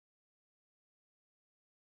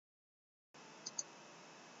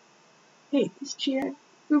Hey, it's Chia.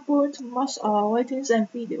 We're born to master our writings and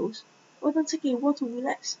videos. Why don't take a while to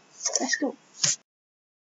relax? Let's go.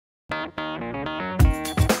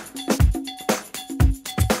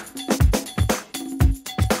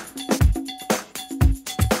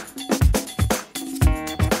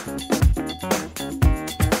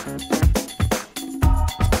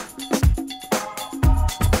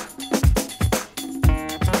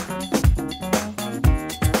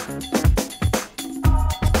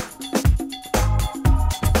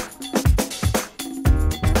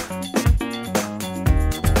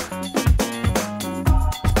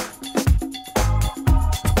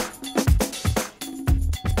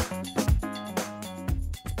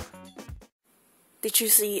 Did you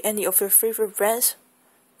see any of your favorite brands?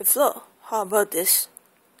 If not, how about this?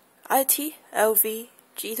 IT, LV,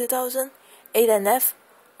 G2000, A&F,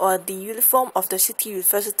 or the uniform of the City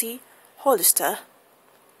University, Hollister.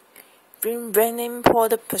 Brand name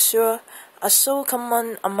product Pursuit are so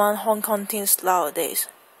common among Hong Kong teens nowadays.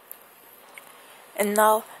 And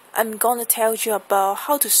now, I'm gonna tell you about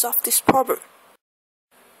how to solve this problem.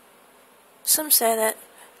 Some say that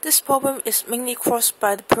this problem is mainly caused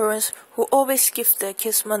by the parents who always give their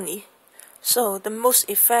kids money, so the most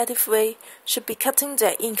effective way should be cutting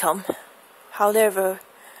their income. However,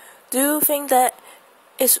 do you think that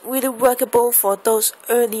it's really workable for those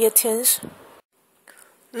earlier teens?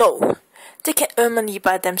 No, they can earn money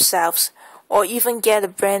by themselves, or even get a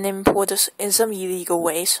brand name products in some illegal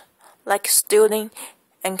ways, like stealing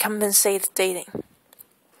and compensated dating.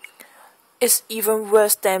 It's even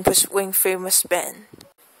worse than pursuing famous brands.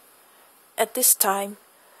 At this time,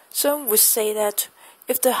 some would say that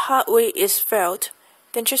if the hard way is failed,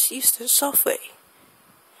 then just use the soft way.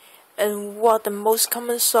 And what the most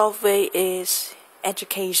common soft way is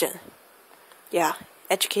education. Yeah,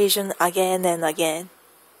 education again and again.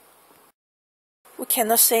 We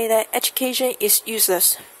cannot say that education is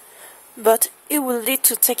useless, but it will lead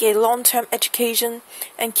to take a long-term education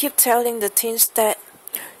and keep telling the teens that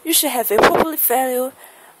you should have a properly value.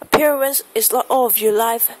 Appearance is not all of your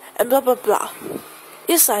life, and blah blah blah.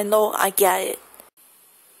 Yes, I know, I get it.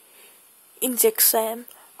 In the exam,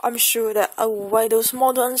 I'm sure that I will write those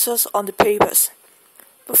model answers on the papers.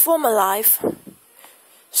 But for my life,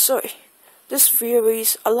 sorry, these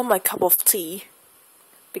theories are not my cup of tea.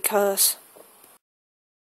 Because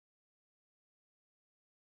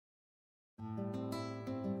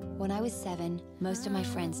when I was 7, most of my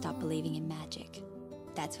friends stopped believing in magic.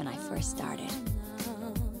 That's when I first started.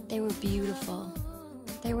 They were beautiful.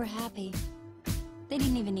 They were happy. They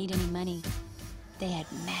didn't even need any money. They had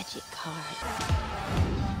magic cards.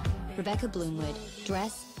 Rebecca Bloomwood.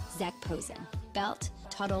 Dress, Zac Posen. Belt,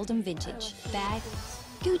 Todd Oldham Vintage. Bag,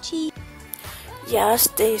 Gucci. yes,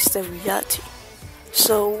 this is the reality.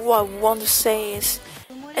 So what I want to say is,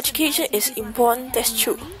 education is important, that's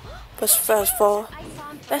true. But first of all,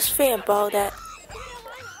 let's think about that.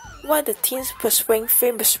 Why the teens pursuing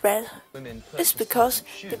famous brands is because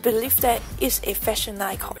they believe that it's a fashion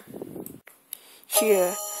icon.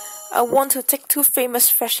 Here, I want to take two famous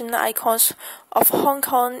fashion icons of Hong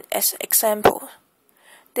Kong as example.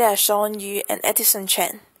 They are Sean Yu and Edison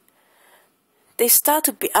Chen. They start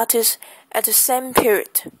to be artists at the same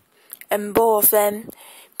period, and both of them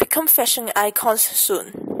become fashion icons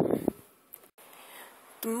soon.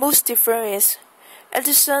 The most different is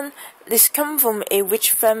Edison is come from a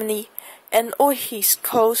rich family, and all his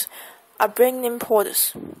clothes are brand name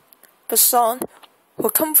products. But Sean, who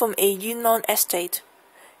come from a Yunnan estate,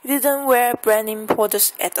 didn't wear brand name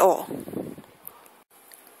products at all.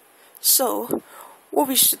 So, what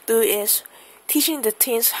we should do is teaching the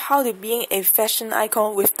teens how to be a fashion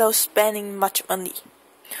icon without spending much money,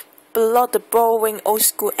 but not the borrowing old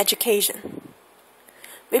school education.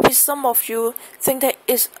 Maybe some of you think that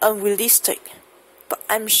it's unrealistic, but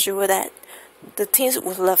I'm sure that the teens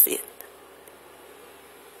would love it.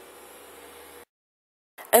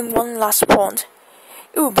 And one last point,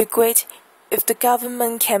 it would be great if the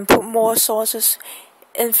government can put more resources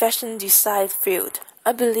in fashion design field.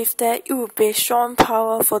 I believe that it would be a strong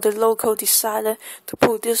power for the local designer to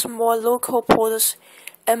produce more local products,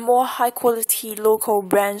 and more high quality local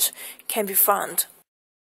brands can be found.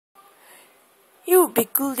 It would be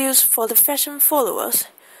good news for the fashion followers,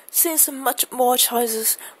 since much more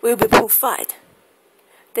choices will be provided.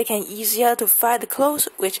 They can easier to find the clothes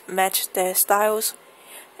which match their styles,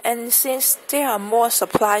 and since there are more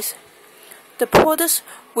supplies, the products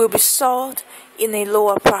will be sold in a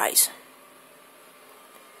lower price.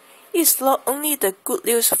 It's not only the good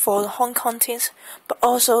news for Hong Kong teens, but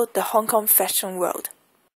also the Hong Kong fashion world.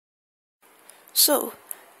 So,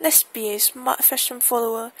 let's be a smart fashion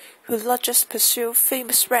follower who not just pursue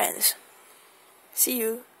famous brands. See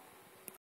you!